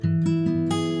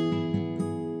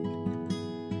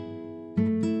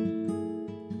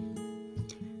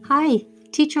Hi,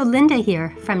 Teacher Linda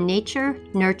here from Nature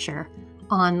Nurture,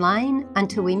 online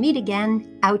until we meet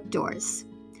again outdoors.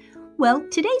 Well,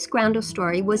 today's Groundo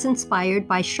story was inspired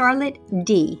by Charlotte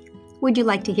D. Would you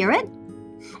like to hear it?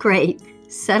 Great.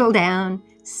 Settle down,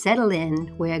 settle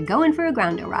in. We're going for a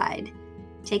Groundo ride.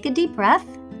 Take a deep breath.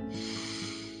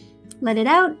 Let it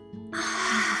out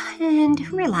and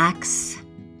relax.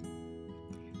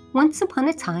 Once upon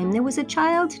a time, there was a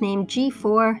child named G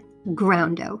for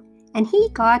Groundo, and he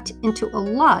got into a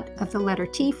lot of the letter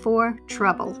T for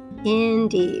trouble.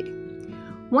 Indeed.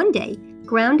 One day,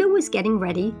 Groundo was getting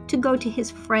ready to go to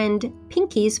his friend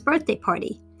Pinky's birthday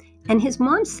party, and his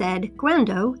mom said,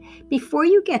 "Groundo, before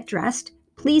you get dressed,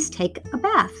 please take a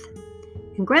bath."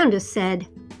 And Groundo said,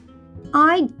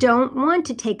 "I don't want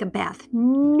to take a bath.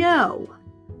 No."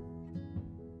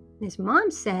 His mom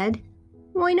said,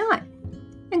 "Why not?"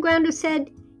 And Groundo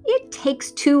said, "It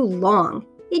takes too long.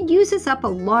 It uses up a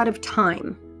lot of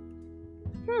time."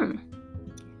 And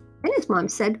his mom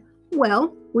said,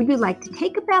 "Well, would you like to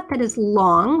take a bath that is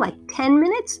long, like 10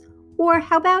 minutes? Or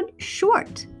how about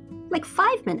short, like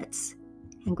 5 minutes?"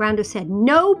 And Groundo said,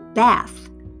 "No bath."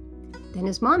 Then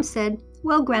his mom said,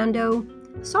 "Well, Groundo,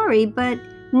 sorry, but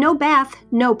no bath,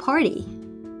 no party."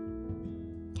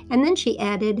 And then she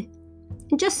added,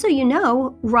 "And just so you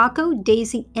know, Rocco,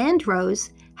 Daisy, and Rose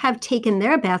have taken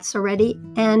their baths already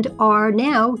and are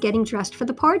now getting dressed for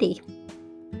the party."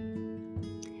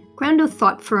 Groundo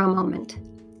thought for a moment.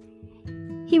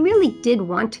 He really did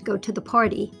want to go to the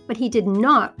party, but he did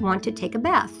not want to take a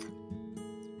bath.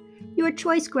 "Your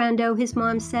choice, Groundo," his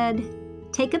mom said.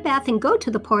 "Take a bath and go to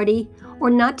the party,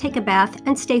 or not take a bath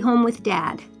and stay home with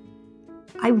Dad."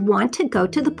 "I want to go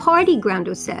to the party,"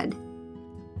 Groundo said.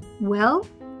 "Well,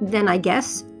 then I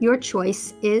guess your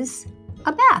choice is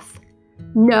a bath."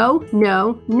 "No,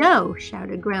 no, no,"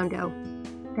 shouted Groundo.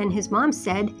 Then his mom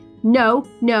said, "No,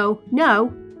 no,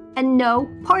 no, and no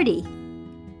party."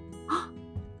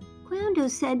 Groundo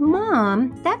said,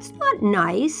 "Mom, that's not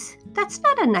nice. That's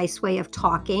not a nice way of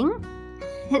talking."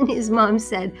 And his mom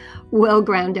said, "Well,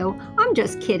 Groundo, I'm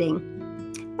just kidding.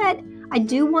 But I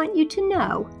do want you to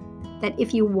know that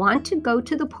if you want to go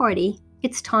to the party,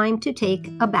 it's time to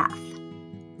take a bath."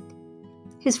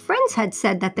 His friends had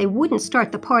said that they wouldn't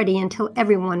start the party until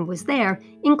everyone was there,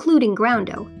 including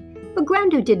Groundo, but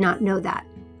Groundo did not know that.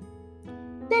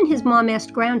 Then his mom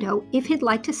asked Groundo if he'd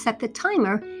like to set the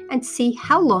timer and see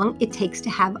how long it takes to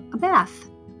have a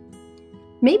bath.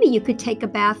 "Maybe you could take a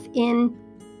bath in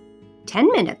 10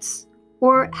 minutes,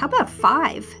 or how about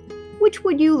 5? Which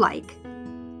would you like?"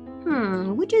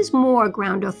 Which is more,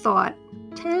 Groundo thought,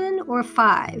 10 or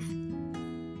 5?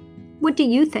 What do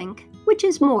you think? Which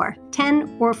is more, 10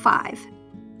 or 5?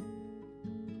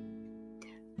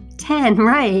 10,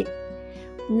 right.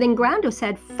 Then Groundo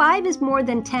said 5 is more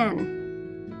than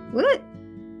 10. What?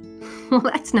 Well,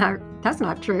 that's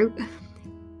not true.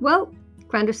 Well,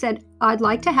 Groundo said, "I'd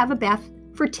like to have a bath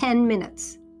for 10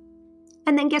 minutes.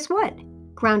 And then guess what?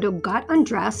 Groundo got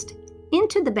undressed,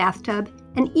 into the bathtub,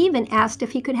 and even asked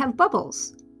if he could have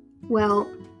bubbles. Well,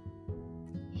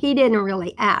 he didn't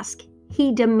really ask.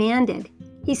 He demanded.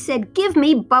 He said, "Give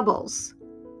me bubbles."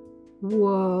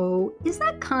 Whoa, is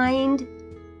that kind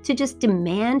to just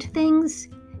demand things?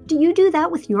 Do you do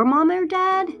that with your mom or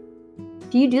dad?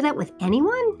 Do you do that with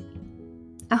anyone?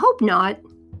 I hope not.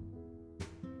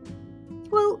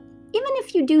 Well, even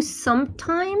if you do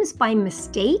sometimes by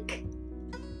mistake,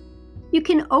 you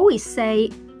can always say,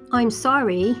 "I'm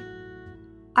sorry,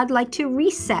 I'd like to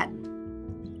reset."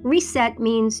 Reset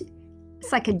means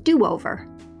it's like a do-over.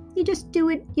 You just do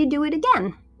it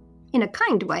again. In a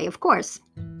kind way, of course.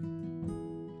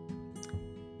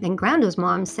 Then Groundo's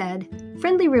mom said,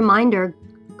 "Friendly reminder,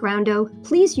 Groundo,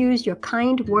 please use your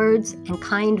kind words and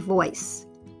kind voice."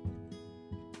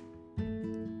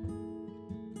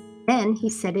 Then he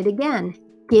said it again,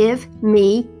 "Give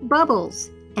me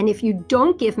bubbles. And if you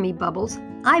don't give me bubbles,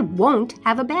 I won't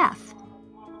have a bath."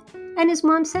 And his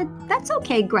mom said, "That's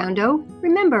okay, Groundo.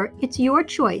 Remember, it's your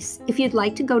choice. If you'd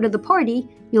like to go to the party,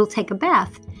 you'll take a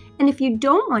bath. And if you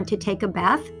don't want to take a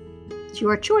bath, it's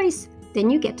your choice. Then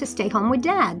you get to stay home with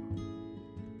Dad."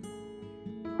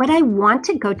 "But I want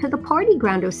to go to the party,"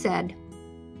 Groundo said.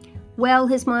 "Well,"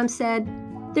 his mom said,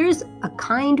 "there's a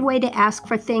kind way to ask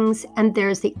for things, and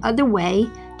there's the other way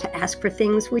to ask for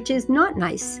things which is not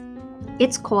nice.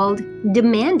 It's called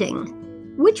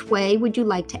demanding. Which way would you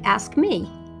like to ask me?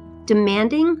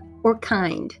 Demanding or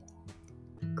kind?"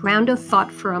 Groundo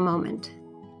thought for a moment.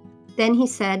 Then he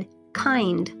said,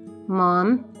 "Kind,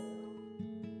 Mom."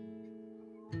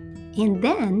 And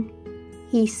then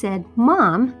he said,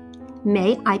 "Mom,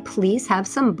 may I please have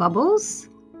some bubbles?"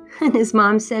 And his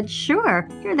mom said, "Sure,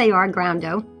 here they are,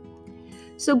 Groundo."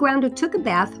 So Groundo took a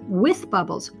bath with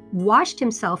Bubbles, washed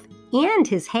himself and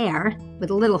his hair with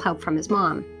a little help from his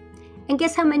mom. And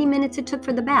guess how many minutes it took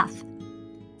for the bath?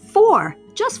 4,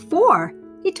 just 4.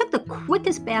 He took the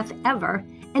quickest bath ever,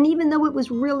 and even though it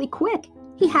was really quick,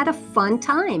 he had a fun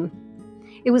time.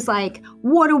 It was like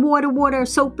water, water, water,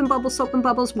 soap and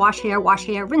bubbles, wash hair,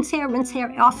 rinse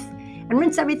hair off, and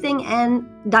rinse everything, and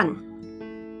done.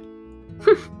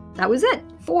 That was it,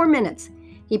 4 minutes.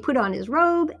 He put on his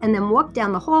robe and then walked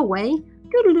down the hallway,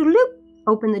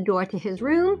 opened the door to his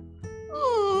room,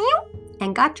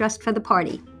 and got dressed for the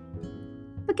party.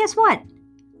 But guess what?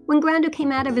 When Groundo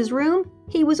came out of his room,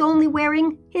 he was only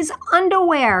wearing his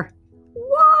underwear.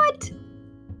 What?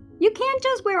 You can't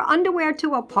just wear underwear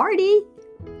to a party.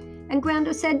 And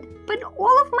Groundo said, "But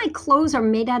all of my clothes are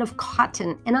made out of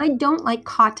cotton, and I don't like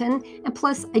cotton, and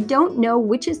plus I don't know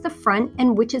which is the front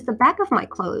and which is the back of my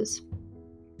clothes."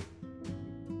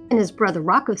 And his brother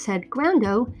Rocco said,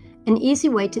 "Groundo, an easy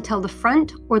way to tell the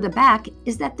front or the back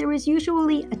is that there is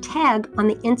usually a tag on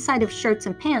the inside of shirts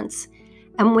and pants.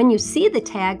 And when you see the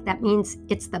tag, that means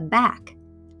it's the back.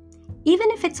 Even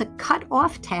if it's a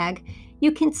cut-off tag,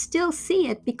 you can still see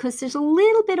it because there's a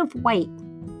little bit of white.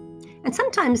 And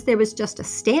sometimes there is just a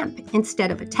stamp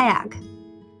instead of a tag."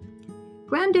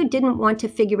 Groundo didn't want to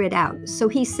figure it out, so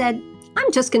he said,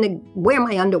 "I'm just going to wear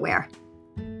my underwear."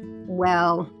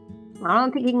 Well, I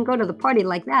don't think he can go to the party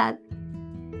like that.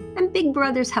 And Big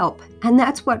Brother's help, and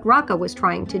that's what Rocco was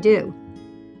trying to do.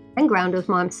 And Groundo's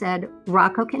mom said,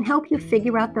 "Rocco can help you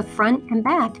figure out the front and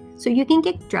back so you can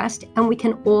get dressed and we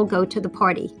can all go to the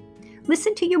party.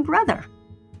 Listen to your brother.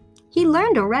 He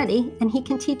learned already and he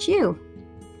can teach you."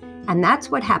 And that's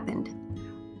what happened.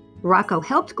 Rocco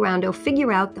helped Groundo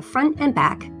figure out the front and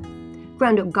back.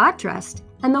 Groundo got dressed,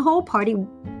 and the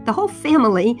whole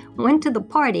family went to the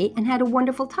party and had a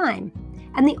wonderful time.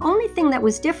 And the only thing that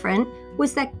was different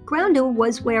was that Groundo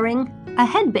was wearing a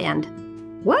headband.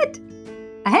 What?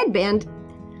 A headband?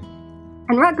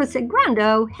 And Rocco said,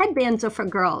 "Groundo, headbands are for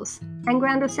girls." And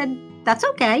Groundo said, "That's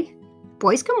okay.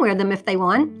 Boys can wear them if they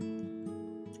want."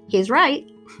 He's right.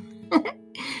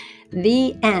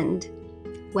 The end.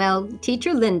 Well,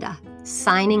 Teacher Linda,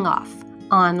 signing off.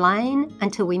 Online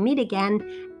until we meet again,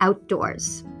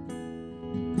 outdoors.